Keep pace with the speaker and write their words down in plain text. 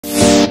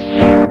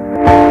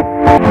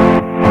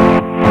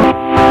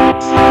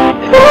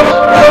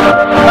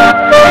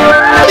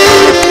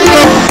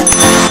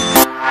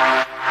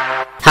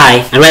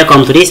and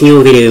welcome to this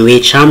new video in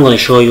which I'm going to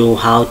show you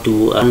how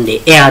to run the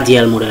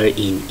ARDL model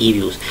in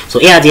EViews. So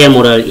ARDL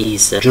model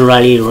is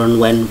generally run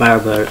when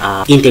variables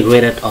are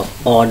integrated of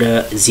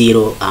order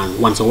 0 and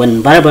 1. So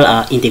when variables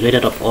are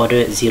integrated of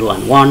order 0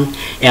 and 1,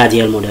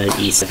 ARDL model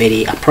is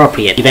very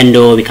appropriate. Even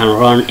though we can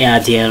run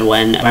ARDL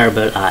when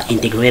variables are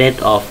integrated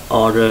of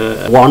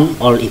order 1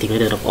 or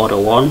integrated of order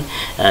 1,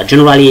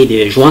 generally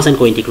the Johansen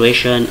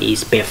cointegration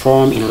is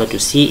performed in order to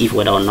see if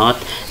whether or not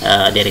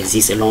there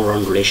exists a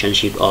long-run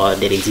relationship or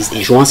there exists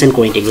a Johansen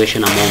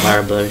cointegration among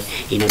variables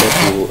in order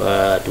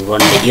to run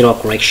the error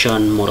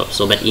correction model.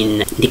 So, but in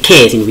the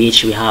case in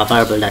which we have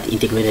variable that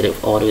integrated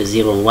of order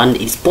 0 and 1,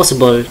 it's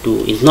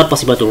not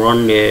possible to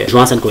run the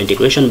Johansen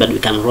cointegration, but we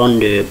can run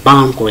the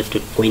bound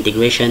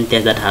cointegration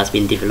test that has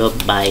been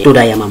developed by Toda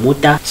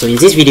Yamamoto. So in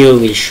this video,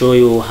 we'll show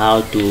you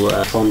how to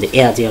perform the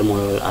ARDL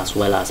model as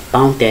well as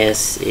bound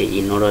tests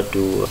in order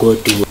to go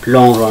to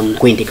long-run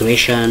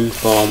cointegration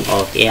form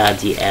of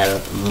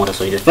ARDL model.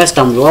 So if the first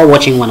time you are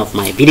watching one of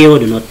my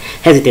videos, do not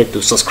hesitate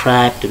to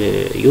subscribe to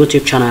the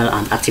YouTube channel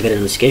and activate the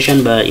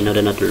notification bell in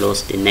order not to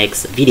lose the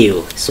next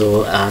video.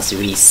 So as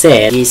we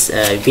said, this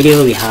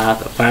video we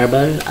have a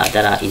variable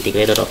that are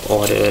integrated of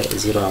order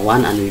 0 and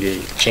 1, and we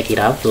will check it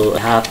out. So I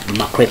have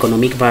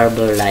macroeconomic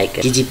variable like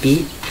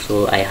GDP.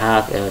 So I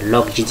have a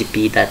log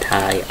GDP that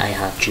I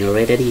have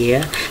generated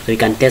here. So you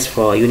can test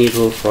for unit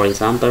rule, for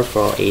example,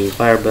 for a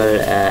variable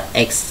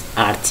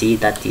XRT,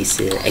 that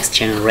is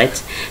exchange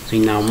rate. So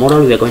in our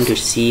model, we are going to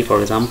see, for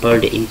example,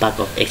 the impact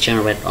of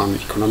exchange rate on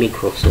economic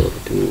growth. So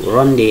to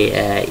run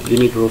the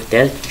unit growth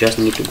test, just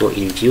need to go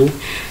in view,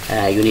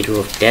 unit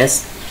growth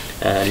test.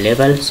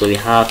 Level. So we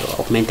have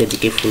augmented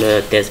decay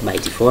Fuller test by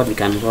default. We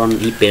can run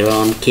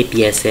Eperon,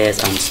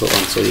 KPSS, and so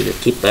on. So we will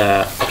keep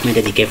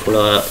augmented decay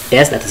Fuller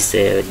test, that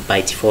is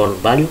by default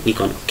value. Click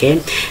on OK.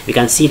 We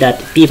can see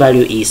that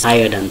p-value is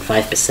higher than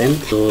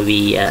 5%. So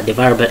the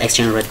variable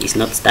exchange rate is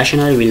not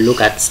stationary. We'll look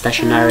at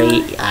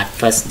stationary at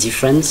first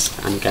difference,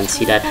 and you can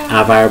see that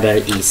our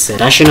variable is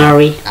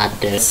stationary at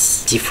the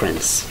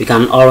difference. We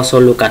can also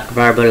look at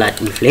variable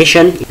at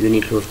inflation,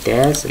 unit growth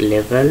test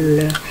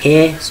level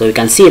here. So you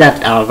can see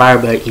that our variable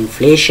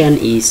inflation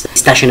is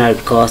stationary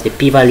because the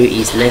p-value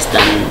is less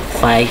than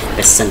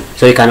 5%.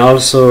 So you can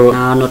also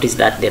now notice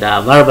that there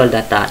are variables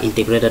that are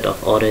integrated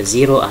of order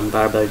 0 and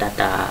variables that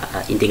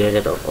are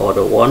integrated of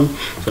order 1,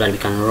 so that we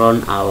can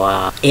run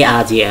our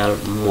ARDL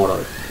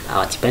model.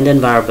 Our dependent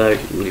variable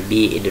will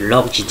be the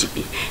log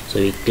GDP. So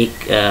we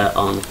click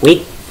on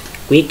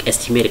quick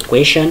estimate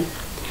equation,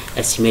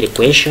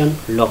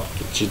 log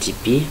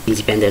GDP.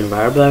 Independent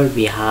variable,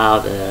 we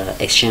have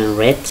exchange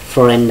rate,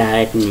 foreign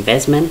direct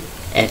investment,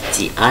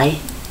 FDI,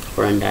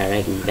 foreign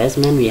direct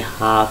investment. We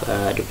have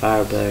the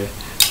variable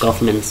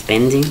government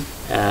spending.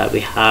 We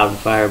have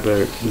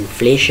variable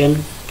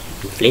inflation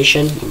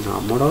in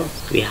our model.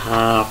 We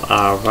have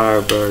our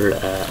variable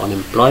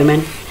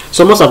unemployment.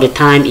 So most of the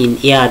time in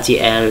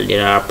ARDL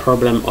there are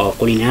problem of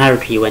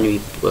collinearity when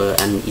we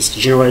and it's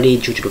generally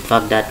due to the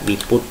fact that we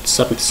put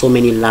so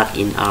many lag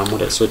in our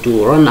model. So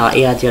to run our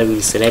ARDL, we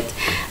will select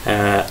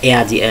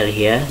ARDL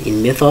here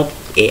in method,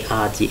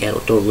 ARDL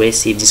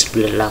autoregressive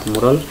distributed lag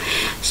model.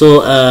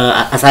 So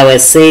as I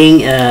was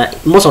saying,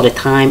 most of the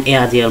time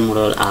ARDL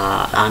model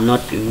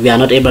we are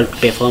not able to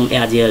perform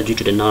ARDL due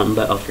to the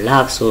number of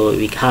lags. So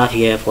we have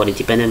here for the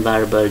dependent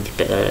variable,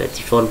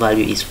 default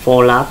value is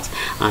 4 lags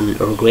and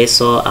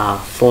regressor are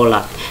 4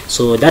 lags.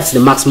 So that's the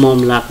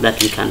maximum lag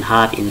that we can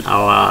have in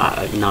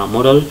our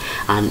model,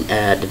 and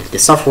the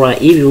software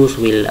EViews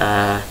will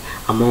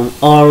among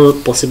all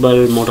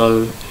possible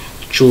model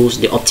choose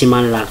the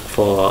optimal lag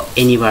for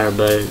any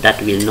variable that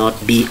will not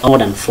be more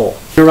than 4.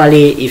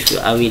 Generally, if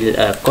I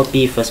will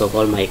copy first of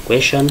all my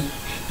equation,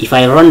 if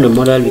I run the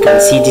model, we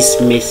can see this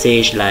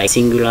message like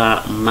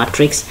singular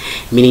matrix,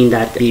 meaning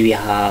that we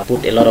have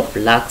put a lot of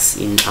lags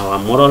in our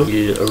model.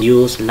 We'll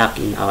use lag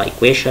in our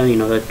equation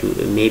in order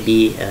to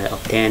maybe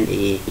obtain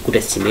a good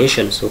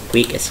estimation. So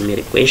quick estimate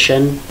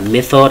equation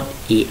method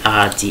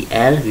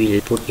ARDL,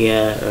 we'll put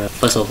here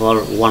first of all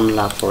 1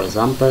 lag, for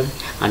example,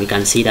 and you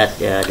can see that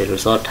the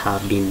result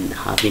have been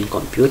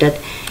computed.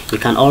 We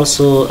can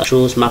also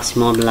choose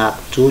maximum lag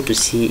 2 to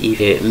see if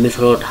the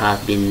method has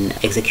been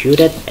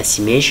executed.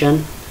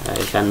 Estimation,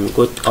 we can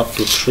go up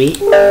to 3.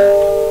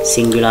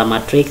 Singular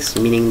matrix,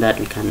 meaning that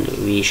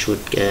we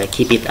should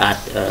keep it at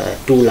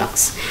 2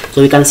 lags.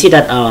 So we can see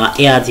that our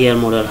ARDL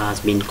model has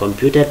been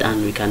computed,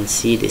 and we can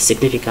see the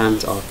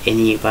significance of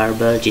any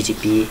variable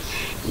GDP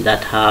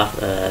that have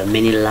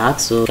many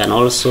lags. So we can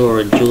also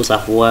reduce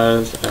as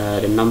well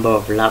the number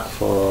of lag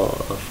for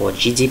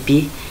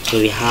GDP. So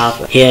we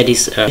have here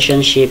this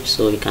relationship,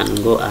 so we can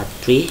go at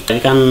 3. We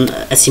can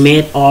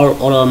estimate all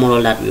other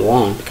model that we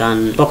want. We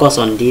can focus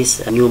on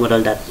this new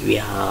model that we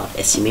have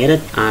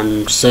estimated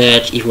and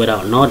search if whether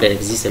or not there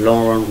exists a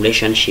long-run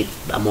relationship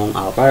among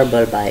our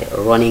variable by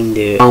running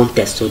the bound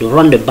test. So to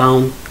run the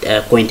bound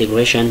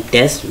cointegration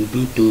test, we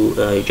need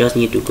to just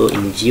need to go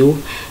in view,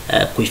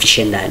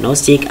 coefficient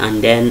diagnostic,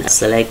 and then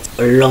select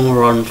a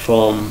long-run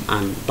form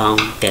and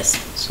bound test.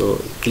 So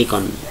click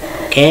on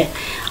okay.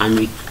 And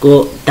we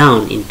go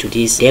down into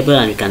this table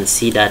and you can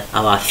see that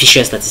our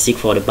Fisher statistic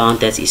for the bound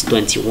test is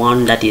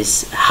 21. That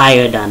is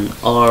higher than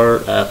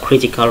our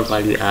critical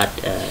value at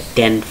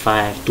 10,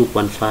 5,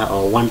 2.5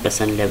 or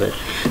 1% level.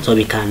 So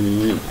we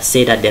can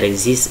say that there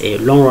exists a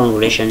long run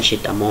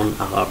relationship among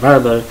our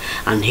variable,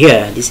 and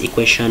here this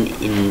equation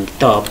in the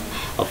top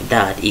of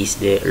that is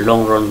the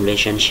long run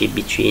relationship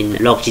between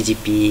log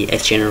GDP,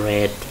 exchange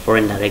rate,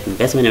 foreign direct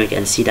investment, and we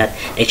can see that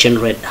exchange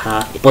rate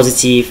have a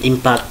positive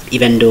impact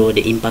even though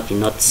the impact is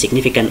not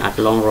significant at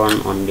long run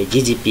on the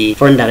GDP.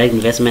 Foreign direct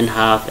investment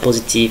have a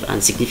positive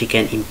and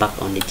significant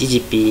impact on the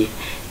GDP.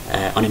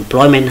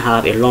 Unemployment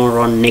have a long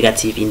run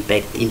negative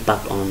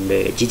impact on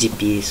the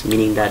GDP,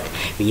 meaning that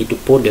we need to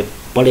put the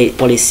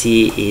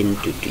policy in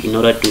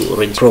order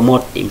to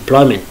promote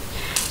employment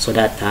so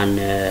that can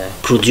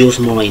produce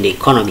more in the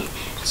economy.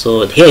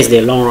 So here is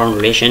the long run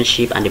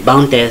relationship, and the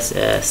bound test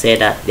say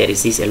that there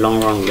is a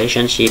long run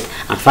relationship.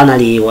 And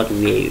finally, what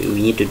we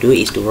need to do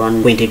is to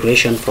run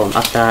cointegration from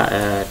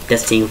after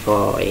testing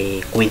for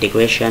a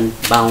cointegration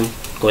bound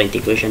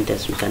cointegration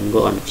test. We can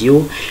go on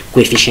view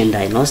coefficient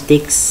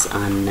diagnostics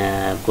and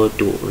go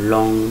to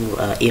long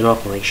error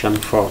correction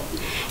form.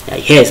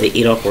 Here is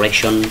the error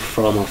correction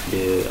form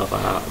of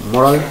our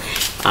model.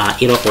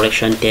 Error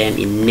correction term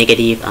in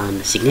negative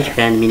and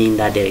significant, meaning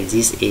that there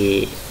exists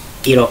a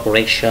error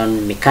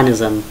correction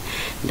mechanism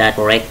that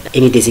correct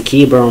any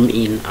disequilibrium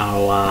in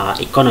our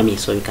economy.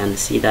 So you can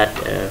see that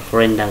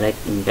foreign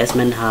direct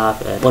investment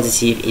have a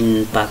positive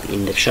impact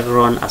in the short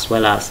run, as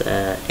well as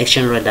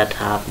exchange rate that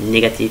have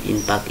negative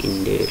impact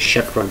in the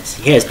short run.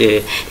 Here's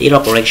the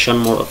error correction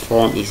model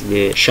form is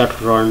the short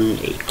run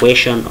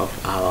equation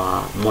of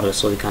our model.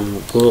 So we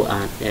can go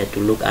and to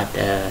look at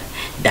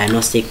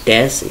diagnostic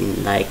tests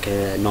in like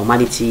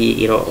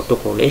normality, error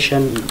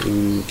autocorrelation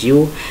in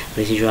view,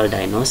 residual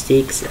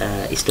diagnostics,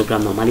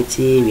 histogram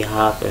normality. We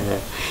have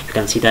you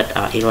can see that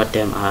our error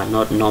term are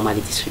not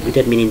normally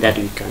distributed, meaning that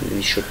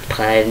we should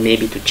try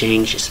maybe to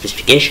change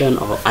specification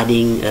or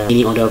adding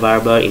any other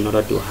variable in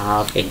order to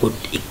have a good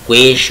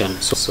equation.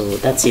 So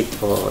that's it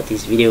for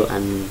this video,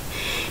 and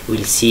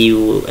we'll see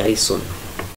you very soon.